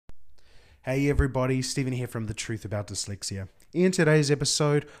Hey everybody, Stephen here from The Truth About Dyslexia. In today's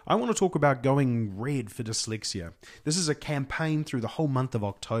episode, I want to talk about going red for dyslexia. This is a campaign through the whole month of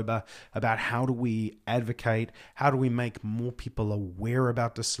October about how do we advocate, how do we make more people aware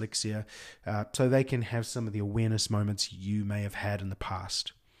about dyslexia so they can have some of the awareness moments you may have had in the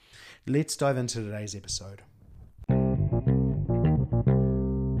past. Let's dive into today's episode.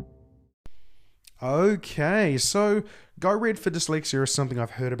 Okay, so Go Red for Dyslexia is something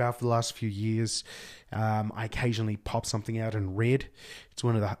I've heard about for the last few years. I occasionally pop something out in red. It's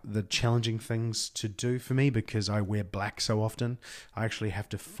one of the challenging things to do for me because I wear black so often. I actually have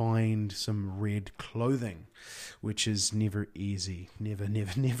to find some red clothing, which is never easy.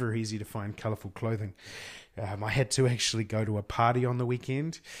 Never easy to find colourful clothing. I had to actually go to a party on the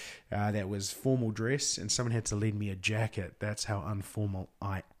weekend that was formal dress, and someone had to lend me a jacket. That's how informal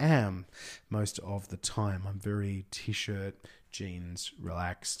I am most of the time. I'm very t-shirt, jeans,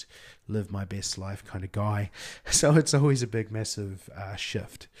 relaxed, live my best life kind of guy. So it's always a big, massive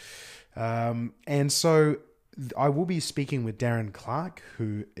shift. And so I will be speaking with Darren Clark,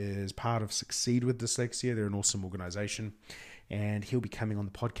 who is part of Succeed with Dyslexia. They're an awesome organization. And he'll be coming on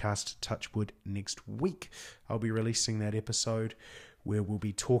the podcast, Touchwood, next week. I'll be releasing that episode where we'll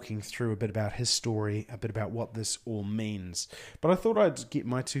be talking through a bit about his story, a bit about what this all means. But I thought I'd get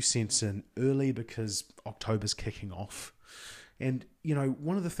my 2 cents in early because October's kicking off. And, you know,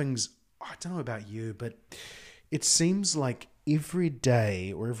 one of the things, I don't know about you, but it seems like every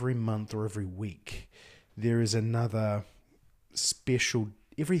day or every month or every week, there is another special,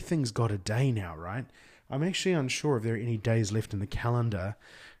 everything's got a day now, right? I'm actually unsure if there are any days left in the calendar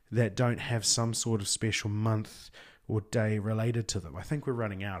that don't have some sort of special month or day related to them. I think we're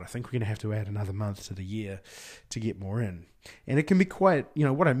running out. I think we're going to have to add another month to the year to get more in. And it can be quite, you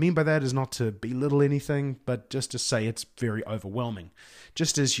know, what I mean by that is not to belittle anything, but just to say it's very overwhelming.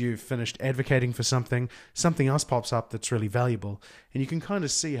 Just as you've finished advocating for something, something else pops up that's really valuable. And you can kind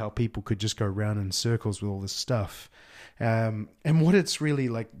of see how people could just go round in circles with all this stuff. And what it's really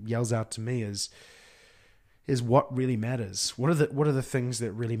like yells out to me is what really matters. What are the things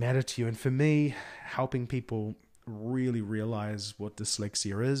that really matter to you? And for me, helping people really realize what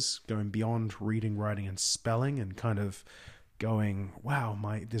dyslexia is, going beyond reading, writing, and spelling, and kind of going, wow,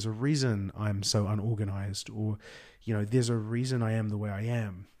 there's a reason I'm so unorganized, or, you know, there's a reason I am the way I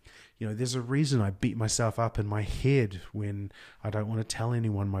am. You know, there's a reason I beat myself up in my head when I don't want to tell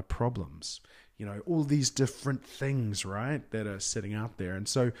anyone my problems. You know, all these different things, right, that are sitting out there. And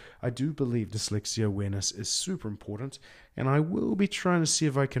so I do believe dyslexia awareness is super important. And I will be trying to see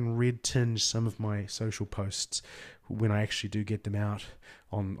if I can red tinge some of my social posts when I actually do get them out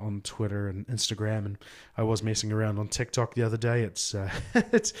on Twitter and Instagram. And I was messing around on TikTok the other day. It's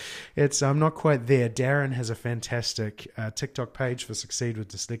I'm not quite there. Darren has a fantastic TikTok page for Succeed with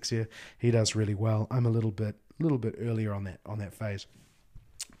Dyslexia. He does really well. I'm a little bit earlier on that phase.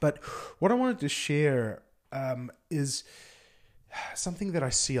 But what I wanted to share is something that I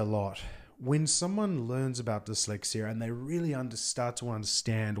see a lot. When someone learns about dyslexia and they really start to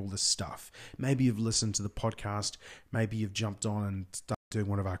understand all this stuff, maybe you've listened to the podcast, maybe you've jumped on and started doing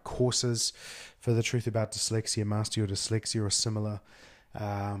one of our courses for The Truth About Dyslexia, Master Your Dyslexia or similar,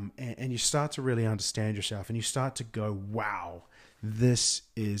 and you start to really understand yourself and you start to go, wow, this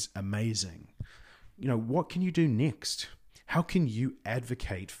is amazing. You know, what can you do next? How can you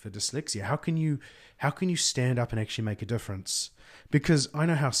advocate for dyslexia? How can you stand up and actually make a difference? Because I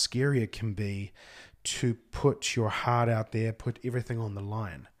know how scary it can be to put your heart out there, put everything on the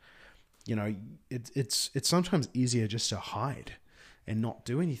line. You know, it's sometimes easier just to hide and not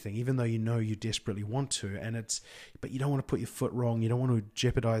do anything, even though you know you desperately want to. But you don't want to put your foot wrong. You don't want to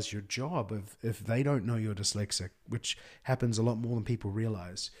jeopardize your job if they don't know you're dyslexic, which happens a lot more than people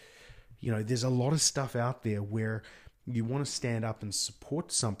realize. You know, there's a lot of stuff out there where you want to stand up and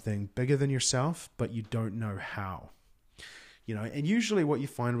support something bigger than yourself, but you don't know how. You know, and usually what you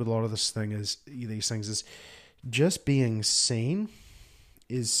find with a lot of these things is just being seen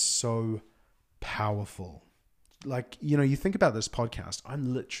is so powerful. Like, you know, you think about this podcast,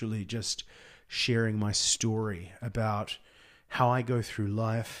 I'm literally just sharing my story about how I go through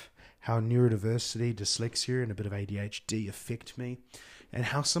life, how neurodiversity, dyslexia, and a bit of ADHD affect me, and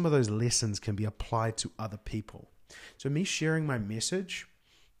how some of those lessons can be applied to other people. So me sharing my message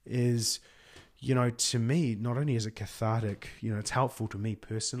is, you know, to me, not only is it cathartic, you know, it's helpful to me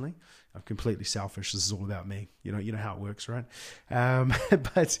personally. I'm completely selfish. This is all about me. You know how it works, right?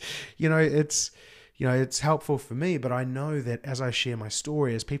 But, you know, it's helpful for me, but I know that as I share my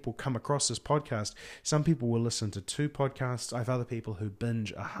story, as people come across this podcast, some people will listen to 2 podcasts. I have other people who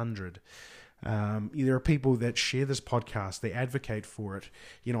binge 100. There are people that share this podcast. They advocate for it.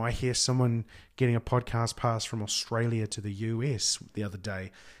 I hear someone getting a podcast pass from Australia to the US the other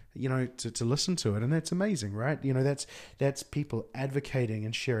day, to listen to it. And that's amazing, right? That's people advocating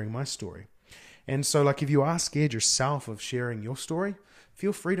and sharing my story. And so, if you are scared yourself of sharing your story,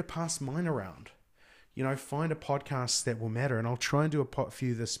 feel free to pass mine around. Find a podcast that will matter. And I'll try and do a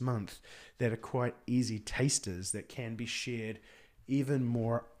few this month that are quite easy tasters that can be shared even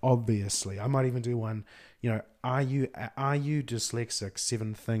more obviously. I might even do one, are you dyslexic?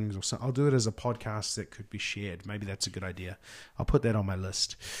 7 things or something. I'll do it as a podcast that could be shared. Maybe that's a good idea. I'll put that on my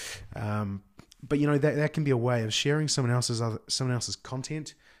list. But that can be a way of sharing someone else's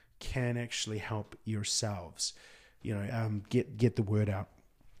content can actually help yourselves, get the word out.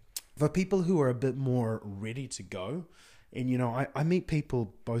 For people who are a bit more ready to go, and I meet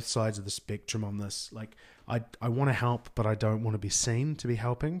people both sides of the spectrum on this. I want to help, but I don't want to be seen to be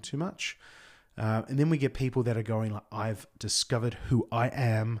helping too much. And then we get people that are going I've discovered who I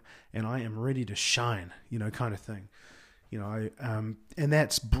am, and I am ready to shine, kind of thing. And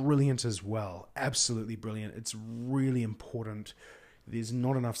that's brilliant as well. Absolutely brilliant. It's really important. There's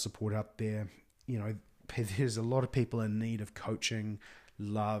not enough support out there. There's a lot of people in need of coaching,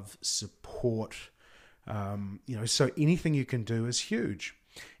 love, support. So anything you can do is huge.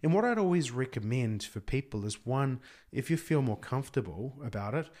 And what I'd always recommend for people is, one, if you feel more comfortable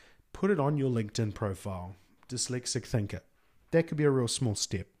about it, put it on your LinkedIn profile, Dyslexic Thinker. That could be a real small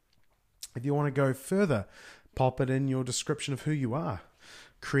step. If you want to go further, pop it in your description of who you are.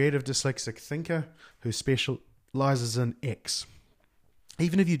 Creative dyslexic thinker who specializes in X.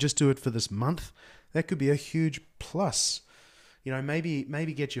 Even if you just do it for this month, that could be a huge plus.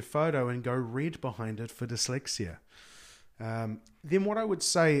 Maybe get your photo and go red behind it for dyslexia. Then what I would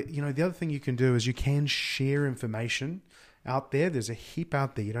say, the other thing you can do is you can share information out there. There's a heap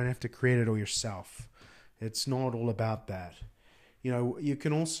out there. You don't have to create it all yourself. It's not all about that. You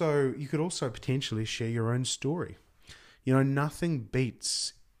could also potentially share your own story. Nothing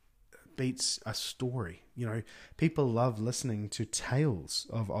beats a story. People love listening to tales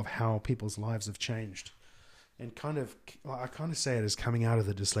of how people's lives have changed. And I kind of say it as coming out of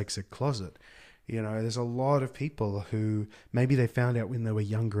the dyslexic closet. There's a lot of people who maybe they found out when they were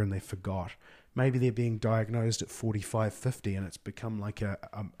younger and they forgot. Maybe they're being diagnosed at 45, 50, and it's become like a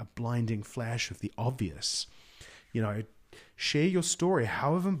blinding flash of the obvious. Share your story.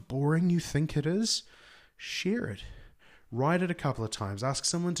 However boring you think it is, share it. Write it a couple of times. Ask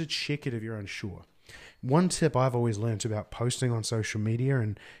someone to check it if you're unsure. One tip I've always learned about posting on social media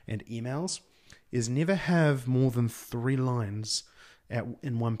and emails is never have more than 3 lines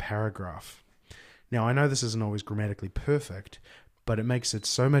in one paragraph. Now, I know this isn't always grammatically perfect, but it makes it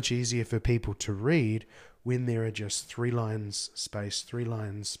so much easier for people to read when there are just 3 lines, space, 3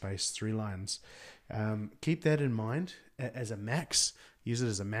 lines, space, 3 lines. Keep that in mind as a max. Use it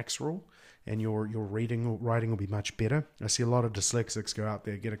as a max rule, and your reading or writing will be much better. I see a lot of dyslexics go out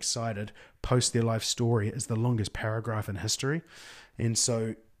there, get excited, post their life story as the longest paragraph in history. And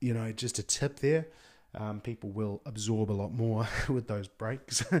so, just a tip there. People will absorb a lot more with those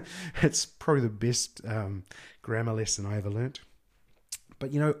breaks. It's probably the best grammar lesson I ever learnt.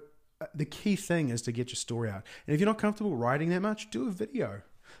 But, the key thing is to get your story out. And if you're not comfortable writing that much, do a video.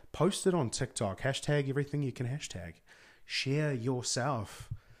 Post it on TikTok. Hashtag everything you can hashtag. Share yourself.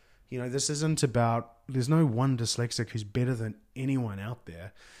 This isn't about, there's no one dyslexic who's better than anyone out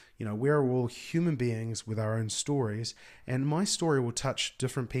there. We're all human beings with our own stories, and my story will touch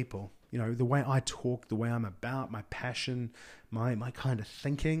different people. The way I talk, the way I'm about, my passion, my kind of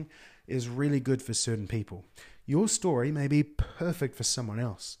thinking is really good for certain people. Your story may be perfect for someone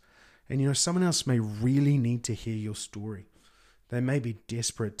else. And, someone else may really need to hear your story. They may be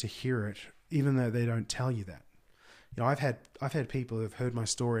desperate to hear it, even though they don't tell you that. I've had people who've heard my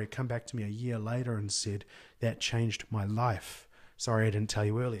story come back to me a year later and said, that changed my life. Sorry, I didn't tell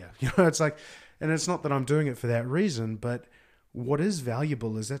you earlier. It's like, and it's not that I'm doing it for that reason, but what is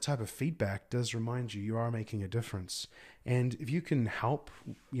valuable is that type of feedback does remind you are making a difference. And if you can help,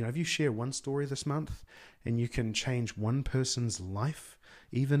 if you share one story this month and you can change one person's life,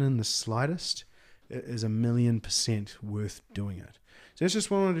 even in the slightest, it is 1,000,000% worth doing it. So that's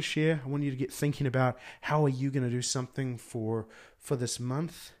just what I wanted to share. I want you to get thinking about how are you going to do something for this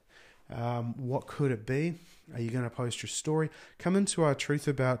month. What could it be? Are you going to post your story? Come into our Truth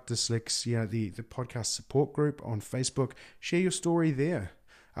About Dyslexia, the podcast support group on Facebook. Share your story there.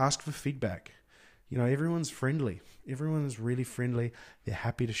 Ask for feedback. Everyone's friendly. Everyone is really friendly. They're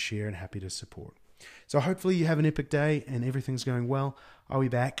happy to share and happy to support. So hopefully you have an epic day and everything's going well. I'll be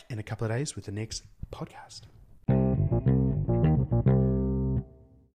back in a couple of days with the next podcast.